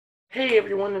Hey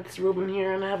everyone, it's Ruben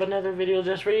here, and I have another video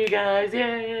just for you guys.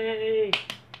 Yay!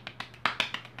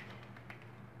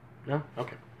 No?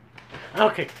 Okay.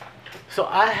 Okay. So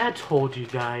I had told you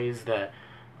guys that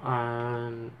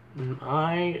on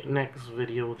my next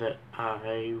video that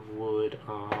I would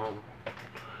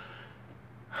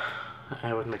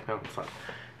make my own song.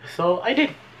 So I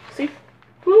did. See?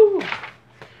 Woo!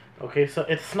 Okay, so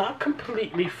it's not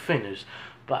completely finished,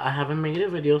 but I haven't made a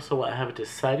video, so what I have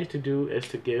decided to do is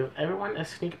to give everyone a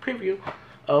sneak preview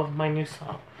of my new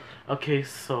song. Okay,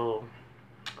 so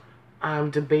I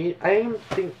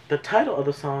think the title of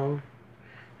the song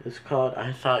is called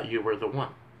 "I Thought You Were the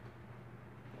One."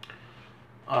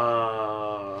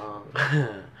 Oh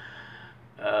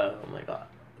my god,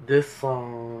 this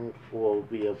song will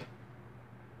be a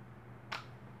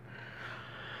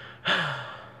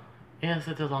yes,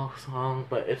 it's a long song,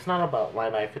 but it's not about my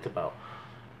life. It's about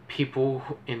people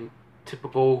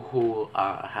who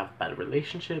have bad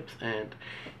relationships, and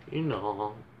you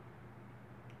know,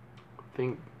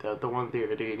 think that the one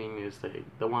they're dating is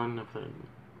the one of their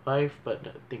life, but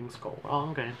things go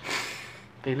wrong and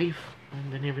they leave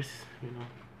and they never, you know.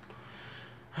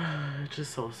 It's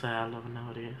just so sad. I love it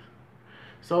nowadays.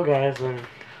 So guys, I'm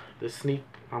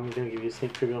gonna give you a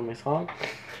sneak preview of my song.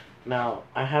 Now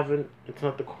it's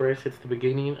not the chorus, it's the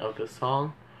beginning of the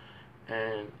song,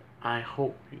 and I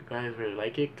hope you guys really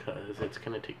like it because it's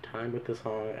gonna take time with the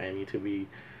song. I need to be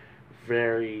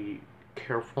very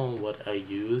careful on what I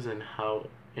use and how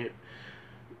it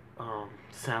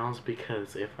sounds,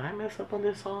 because if I mess up on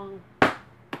this song, I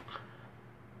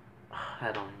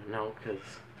don't even know, because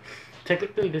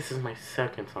technically this is my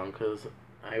second song, because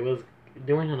I was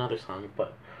doing another song,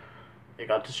 but it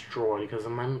got destroyed because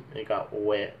it got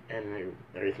wet and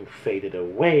everything faded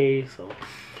away, so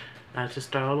I had to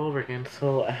start all over again.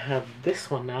 So I have this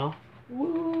one now.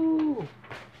 Woo!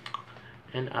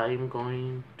 And I'm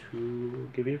going to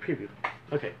give you a preview.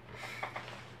 Okay.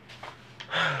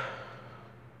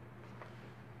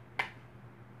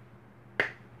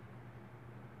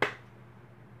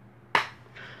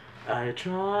 I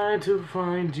tried to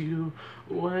find you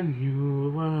when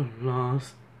you were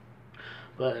lost,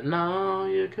 but now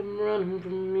you come running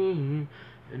from me,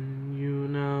 and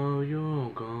now you're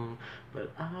gone. But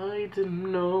I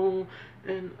didn't know,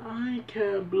 and I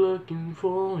kept looking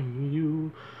for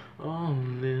you all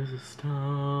this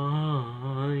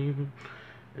time.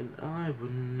 And I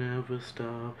would never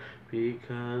stop,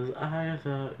 because I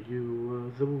thought you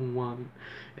were the one,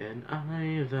 and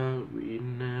I thought we'd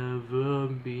never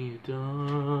be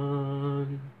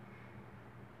done.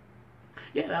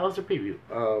 Yeah, that was the preview.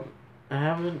 I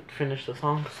haven't finished the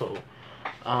song, so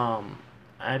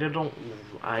I don't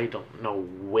know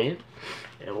when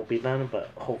it will be done,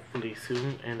 but hopefully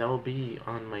soon, and that will be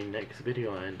on my next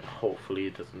video, and hopefully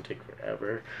it doesn't take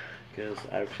forever, because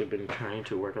I've actually been trying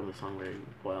to work on the song very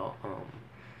well.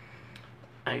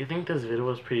 I think this video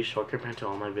was pretty short compared to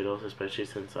all my videos, especially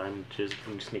since I'm just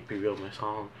doing sneak preview of my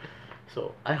song.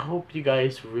 So I hope you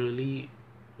guys really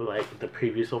like the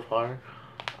preview so far.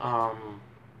 I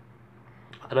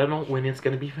don't know when it's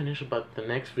gonna be finished, but the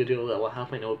next video that will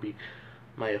happen, it will be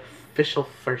my official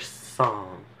first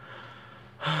song.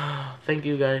 Thank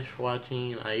you guys for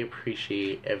watching. I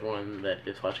appreciate everyone that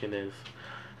is watching this.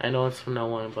 I know it's for no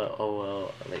one, but oh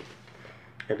well, like,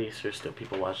 at least there's still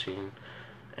people watching.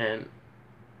 And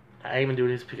I even do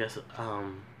this because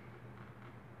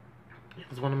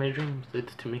it's one of my dreams.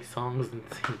 It's to make songs and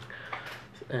sing.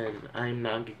 And I'm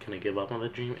not gonna give up on the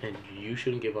dream, and you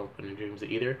shouldn't give up on your dreams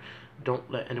either.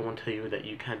 Don't let anyone tell you that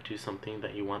you can't do something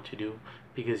that you want to do,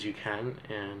 because you can,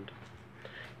 and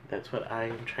that's what I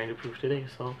am trying to prove today.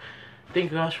 So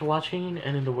thank you guys for watching,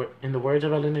 and in the words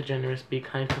of Ellen DeGeneres, be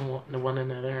kind to one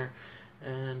another,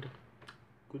 and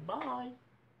goodbye.